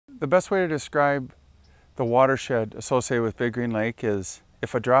The best way to describe the watershed associated with Big Green Lake is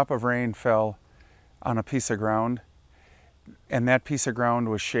if a drop of rain fell on a piece of ground and that piece of ground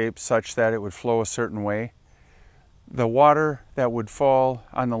was shaped such that it would flow a certain way, the water that would fall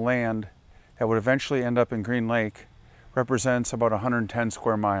on the land that would eventually end up in Green Lake represents about 110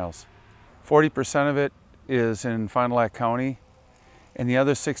 square miles. 40% of it is in Fond du Lac County, and the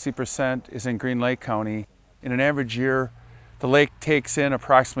other 60% is in Green Lake County. In an average year, the lake takes in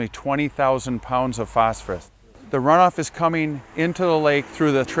approximately 20,000 pounds of phosphorus. The runoff is coming into the lake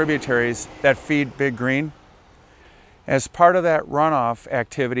through the tributaries that feed Big Green. As part of that runoff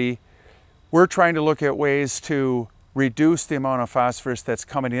activity, we're trying to look at ways to reduce the amount of phosphorus that's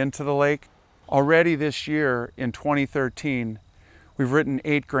coming into the lake. Already this year, in 2013, we've written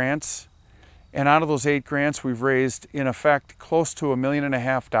 8 grants, and out of those 8 grants, we've raised, in effect, close to $1.5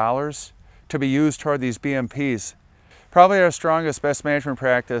 million to be used toward these BMPs. Probably our strongest best management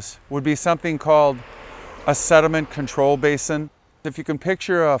practice would be something called a sediment control basin. If you can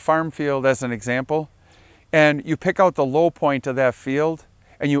picture a farm field as an example, and you pick out the low point of that field,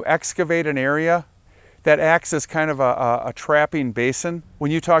 and you excavate an area that acts as kind of a trapping basin.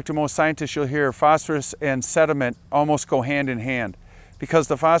 When you talk to most scientists, you'll hear phosphorus and sediment almost go hand in hand because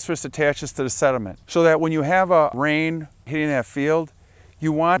the phosphorus attaches to the sediment. So that when you have a rain hitting that field,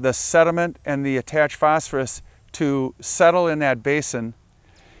 you want the sediment and the attached phosphorus to settle in that basin,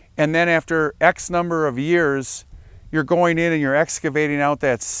 and then after X number of years, you're going in and you're excavating out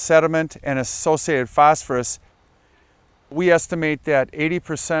that sediment and associated phosphorus. We estimate that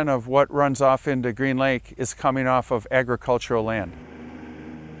 80% of what runs off into Green Lake is coming off of agricultural land.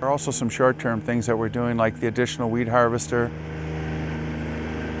 There are also some short-term things that we're doing, like the additional weed harvester.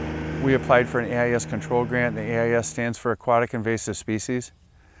 We applied for an AIS control grant. The AIS stands for Aquatic Invasive Species.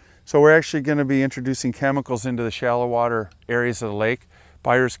 So we're actually going to be introducing chemicals into the shallow water areas of the lake,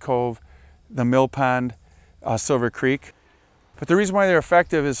 Byers Cove, the Mill Pond, Silver Creek. But the reason why they're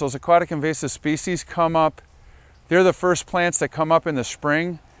effective is those aquatic invasive species come up, they're the first plants that come up in the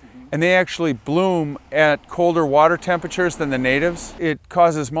spring, and they actually bloom at colder water temperatures than the natives. It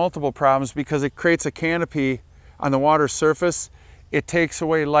causes multiple problems because it creates a canopy on the water surface. It takes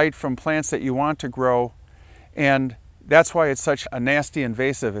away light from plants that you want to grow, and that's why it's such a nasty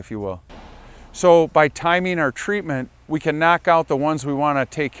invasive, if you will. So by timing our treatment, we can knock out the ones we want to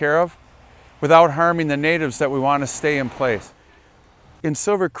take care of without harming the natives that we want to stay in place. In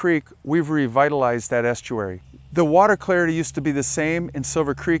Silver Creek, we've revitalized that estuary. The water clarity used to be the same in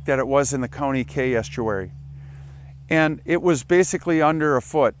Silver Creek that it was in the County K estuary. And it was basically under a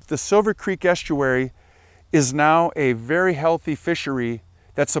foot. The Silver Creek estuary is now a very healthy fishery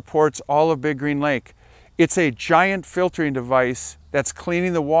that supports all of Big Green Lake. It's a giant filtering device that's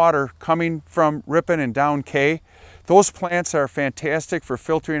cleaning the water coming from Ripon and down K. Those plants are fantastic for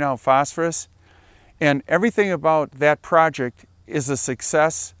filtering out phosphorus, and everything about that project is a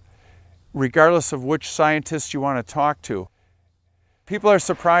success regardless of which scientist you want to talk to. People are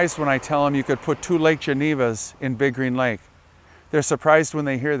surprised when I tell them you could put 2 Lake Genevas in Big Green Lake. They're surprised when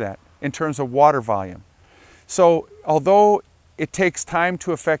they hear that in terms of water volume. So although it takes time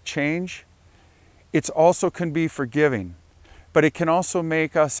to affect change, it also can be forgiving, but it can also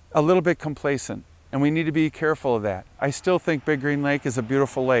make us a little bit complacent, and we need to be careful of that. I still think Big Green Lake is a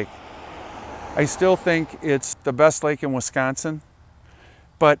beautiful lake. I still think it's the best lake in Wisconsin,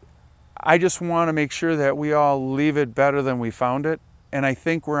 but I just want to make sure that we all leave it better than we found it, and I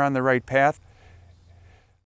think we're on the right path.